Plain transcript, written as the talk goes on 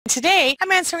Today,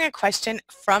 I'm answering a question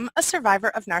from a survivor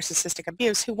of narcissistic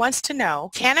abuse who wants to know,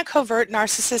 can a covert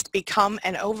narcissist become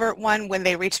an overt one when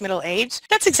they reach middle age?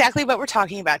 That's exactly what we're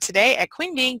talking about today at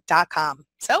queenbeing.com.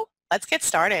 So, let's get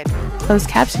started. Closed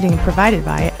captioning provided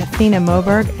by Athena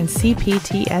Moberg and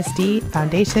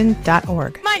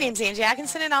CPTSDFoundation.org. My name's Angie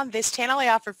Atkinson, and on this channel I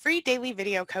offer free daily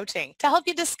video coaching to help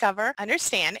you discover,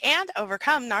 understand, and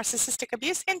overcome narcissistic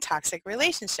abuse in toxic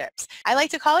relationships. I like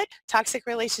to call it toxic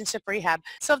relationship rehab.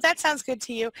 So if that sounds good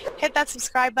to you, hit that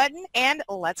subscribe button and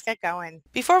let's get going.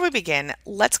 Before we begin,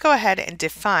 let's go ahead and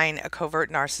define a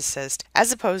covert narcissist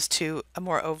as opposed to a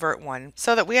more overt one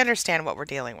so that we understand what we're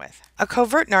dealing with. A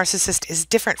covert narcissist is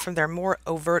different from their more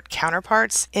overt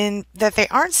counterparts in that they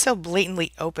aren't so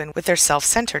blatantly open with their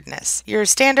self-centeredness. Your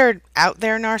standard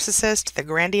out-there narcissist, the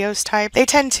grandiose type, they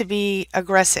tend to be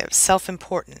aggressive,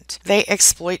 self-important. They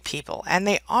exploit people, and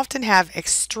they often have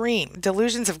extreme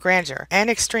delusions of grandeur and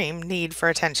extreme need for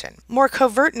attention. More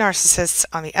covert narcissists,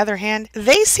 on the other hand,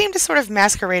 they seem to sort of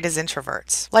masquerade as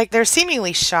introverts. Like they're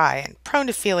seemingly shy and prone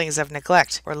to feelings of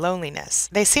neglect or loneliness.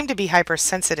 They seem to be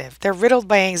hypersensitive. They're riddled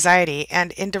by anxiety,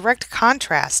 and in direct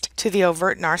contrast to the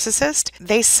overt narcissist,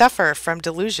 they suffer from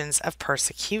delusions of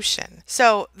persecution.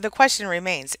 So the question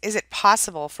remains, is it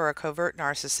possible for a covert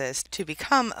narcissist to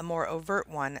become a more overt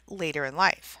one later in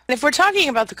life? And if we're talking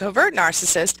about the covert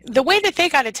narcissist, the way that they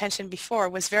got attention before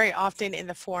was very often in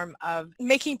the form of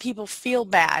making people feel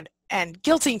bad and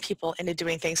guilting people into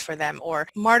doing things for them or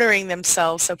martyring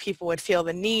themselves so people would feel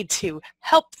the need to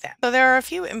help them. So there are a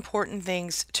few important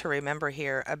things to remember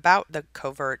here about the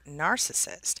covert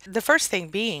narcissist. The first thing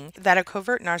being that a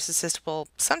covert narcissist will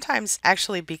sometimes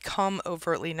actually become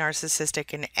overtly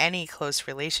narcissistic in any close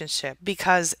relationship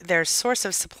because their source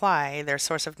of supply, their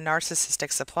source of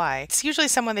narcissistic supply, it's usually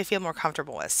someone they feel more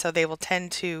comfortable with. So they will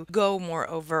tend to go more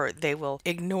overt. They will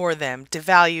ignore them,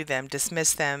 devalue them,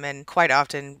 dismiss them, and quite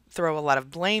often throw a lot of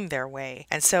blame their way.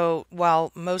 And so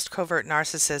while most covert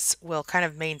narcissists will kind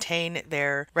of maintain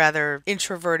their rather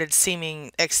introverted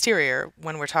seeming exterior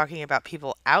when we're talking about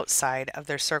people outside of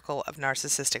their circle of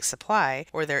narcissistic supply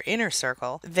or their inner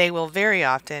circle, they will very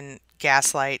often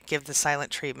gaslight, give the silent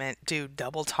treatment, do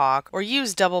double talk, or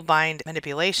use double bind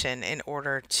manipulation in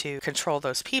order to control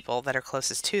those people that are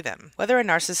closest to them. Whether a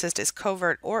narcissist is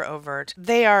covert or overt,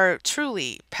 they are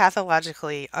truly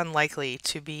pathologically unlikely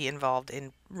to be involved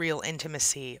in real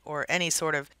intimacy or any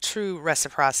sort of true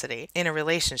reciprocity in a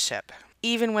relationship.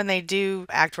 Even when they do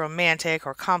act romantic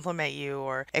or compliment you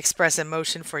or express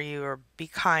emotion for you or be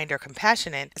kind or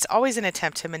compassionate, it's always an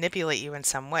attempt to manipulate you in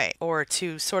some way or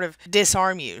to sort of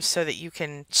disarm you so that you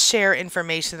can share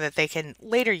information that they can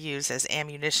later use as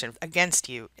ammunition against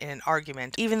you in an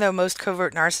argument. Even though most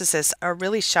covert narcissists are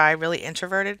really shy, really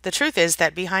introverted, the truth is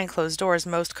that behind closed doors,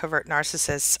 most covert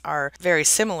narcissists are very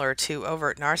similar to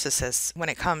overt narcissists when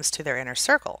it comes to their inner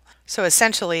circle. So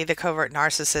essentially, the covert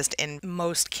narcissist in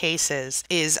most cases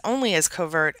is only as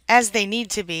covert as they need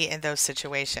to be in those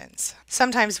situations.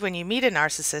 Sometimes when you meet a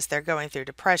narcissist, they're going through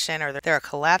depression or they're a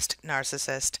collapsed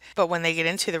narcissist, but when they get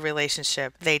into the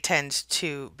relationship, they tend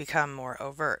to become more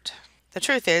overt. The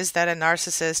truth is that a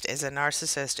narcissist is a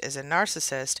narcissist is a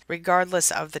narcissist, regardless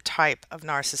of the type of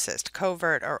narcissist.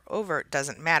 Covert or overt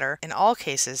doesn't matter. In all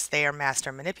cases, they are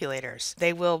master manipulators.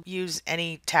 They will use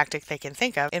any tactic they can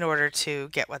think of in order to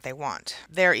get what they want.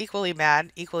 They're equally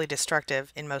bad, equally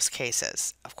destructive in most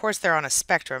cases. Of course, they're on a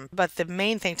spectrum, but the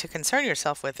main thing to concern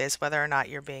yourself with is whether or not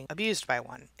you're being abused by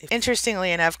one.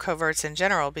 Interestingly enough, coverts in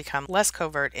general become less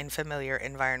covert in familiar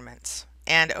environments.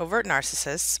 And overt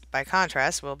narcissists, by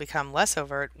contrast, will become less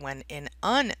overt when in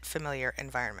unfamiliar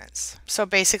environments. So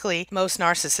basically, most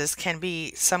narcissists can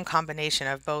be some combination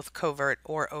of both covert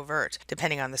or overt,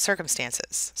 depending on the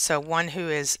circumstances. So one who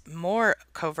is more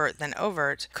covert than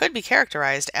overt could be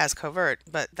characterized as covert,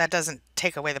 but that doesn't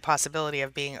take away the possibility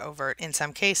of being overt in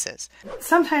some cases.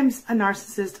 Sometimes a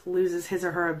narcissist loses his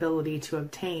or her ability to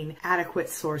obtain adequate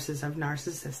sources of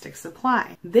narcissistic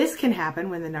supply. This can happen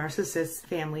when the narcissist's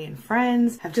family and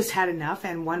friends have just had enough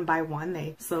and one by one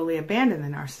they slowly abandon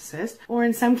the narcissist, or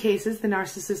in some cases the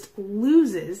narcissist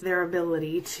loses their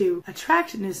ability to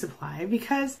attract new supply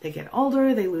because they get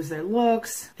older, they lose their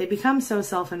looks, they become so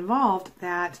self-involved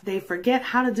that they forget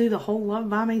how to do the whole love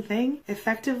bombing thing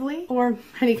effectively, or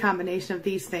any combination combination of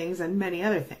these things and many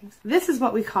other things. This is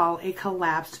what we call a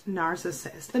collapsed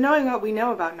narcissist. So knowing what we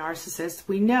know about narcissists,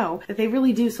 we know that they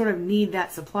really do sort of need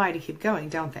that supply to keep going,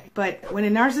 don't they? But when a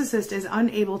narcissist is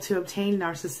unable to obtain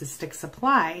narcissistic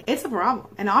supply, it's a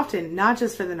problem. And often not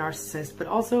just for the narcissist, but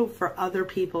also for other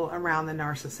people around the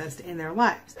narcissist in their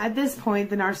lives. At this point,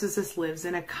 the narcissist lives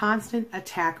in a constant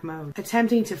attack mode,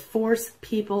 attempting to force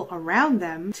people around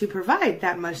them to provide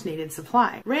that much needed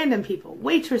supply. Random people,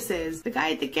 waitresses, the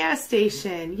guy at the gas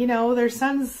station, you know, their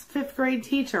son's 5th grade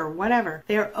teacher, whatever.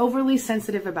 They are overly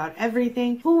sensitive about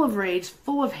everything, full of rage,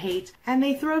 full of hate, and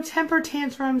they throw temper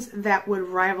tantrums that would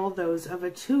rival those of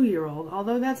a 2-year-old,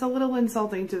 although that's a little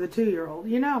insulting to the 2-year-old,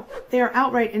 you know. They are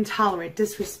outright intolerant,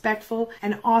 disrespectful,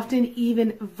 and often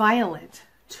even violent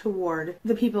toward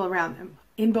the people around them,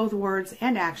 in both words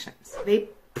and actions. They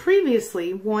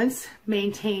previously once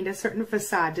maintained a certain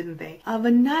facade, didn't they? Of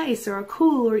a nice or a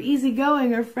cool or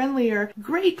easygoing or friendly or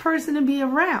great person to be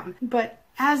around. But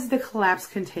as the collapse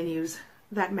continues,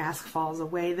 that mask falls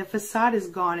away, the facade is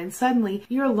gone, and suddenly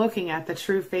you're looking at the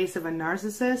true face of a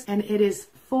narcissist, and it is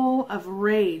full of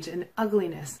rage and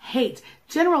ugliness, hate,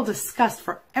 general disgust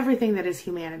for everything that is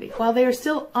humanity. While they are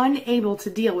still unable to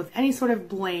deal with any sort of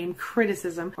blame,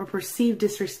 criticism, or perceived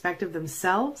disrespect of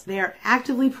themselves, they are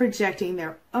actively projecting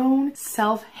their own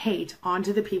self-hate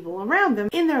onto the people around them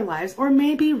in their lives, or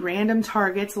maybe random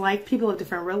targets like people of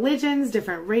different religions,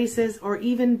 different races, or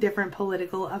even different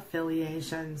political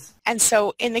affiliations. And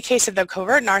so in the case of the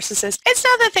covert narcissist, it's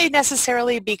not that they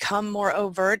necessarily become more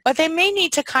overt, but they may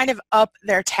need to kind of up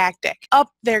their tactic,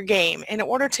 up their game in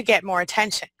order to get more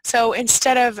attention. So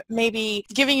instead of maybe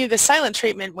giving you the silent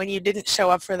treatment when you didn't show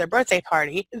up for their birthday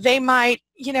party, they might,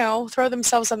 you know, throw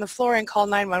themselves on the floor and call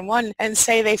 911 and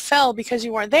say they fell because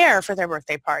you weren't there for their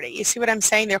birthday party. You see what I'm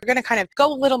saying? They're going to kind of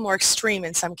go a little more extreme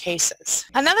in some cases.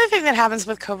 Another thing that happens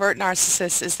with covert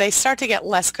narcissists is they start to get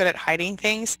less good at hiding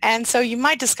things. And so you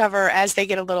might discover as they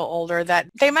get a little older that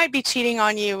they might be cheating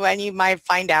on you and you might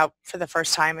find out for the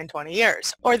first time in 20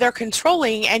 years. Or they're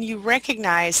controlling and you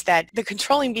recognize that the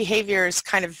controlling behaviors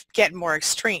kind of get more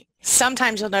extreme.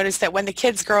 Sometimes you'll notice that when the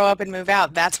kids grow up and move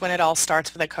out, that's when it all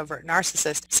starts with a covert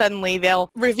narcissist. Suddenly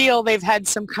they'll reveal they've had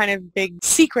some kind of big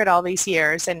secret all these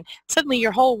years, and suddenly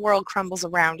your whole world crumbles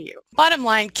around you. Bottom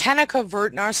line, can a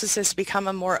covert narcissist become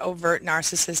a more overt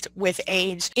narcissist with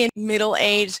age? In middle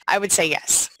age, I would say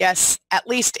yes. Yes, at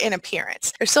least in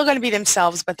appearance. They're still going to be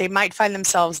themselves, but they might find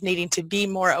themselves needing to be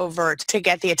more overt to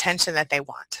get the attention that they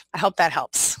want. I hope that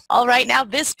helps. All right, now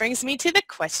this brings me to the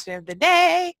question of the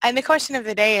day. And the question of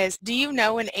the day is, do you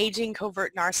know an aging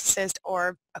covert narcissist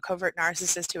or a covert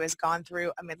narcissist who has gone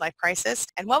through a midlife crisis?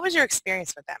 And what was your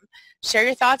experience with them? Share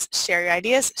your thoughts, share your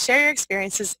ideas, share your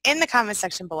experiences in the comment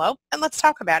section below, and let's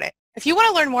talk about it. If you want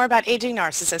to learn more about aging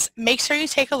narcissists, make sure you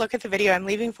take a look at the video I'm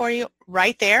leaving for you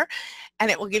right there,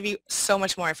 and it will give you so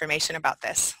much more information about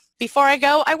this. Before I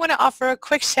go, I want to offer a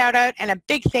quick shout out and a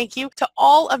big thank you to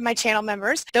all of my channel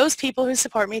members, those people who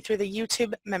support me through the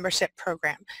YouTube membership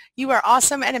program. You are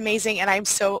awesome and amazing, and I'm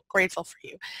so grateful for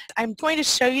you. I'm going to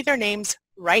show you their names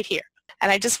right here.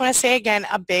 And I just want to say again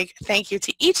a big thank you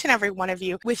to each and every one of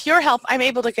you. With your help, I'm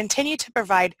able to continue to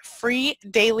provide free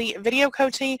daily video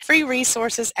coaching, free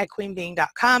resources at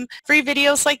queenbeing.com, free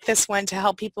videos like this one to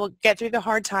help people get through the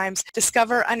hard times,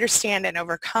 discover, understand, and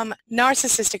overcome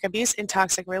narcissistic abuse in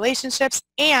toxic relationships,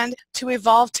 and to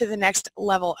evolve to the next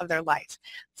level of their life.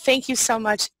 Thank you so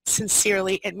much.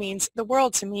 Sincerely, it means the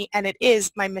world to me, and it is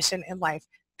my mission in life.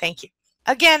 Thank you.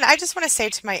 Again, I just want to say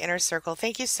to my inner circle,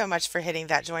 thank you so much for hitting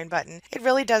that join button. It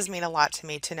really does mean a lot to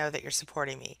me to know that you're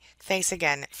supporting me. Thanks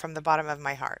again from the bottom of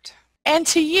my heart. And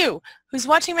to you who's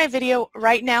watching my video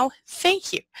right now,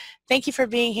 thank you. Thank you for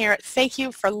being here. Thank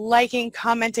you for liking,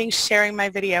 commenting, sharing my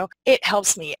video. It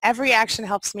helps me. Every action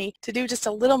helps me to do just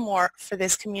a little more for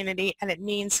this community, and it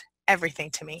means everything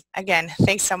to me. Again,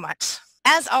 thanks so much.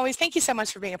 As always, thank you so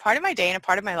much for being a part of my day and a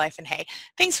part of my life, and hey,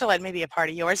 thanks for letting me be a part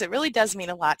of yours. It really does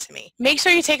mean a lot to me. Make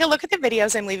sure you take a look at the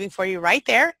videos I'm leaving for you right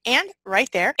there and right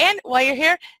there. And while you're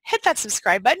here, hit that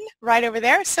subscribe button right over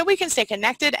there so we can stay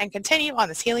connected and continue on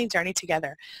this healing journey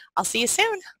together. I'll see you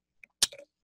soon.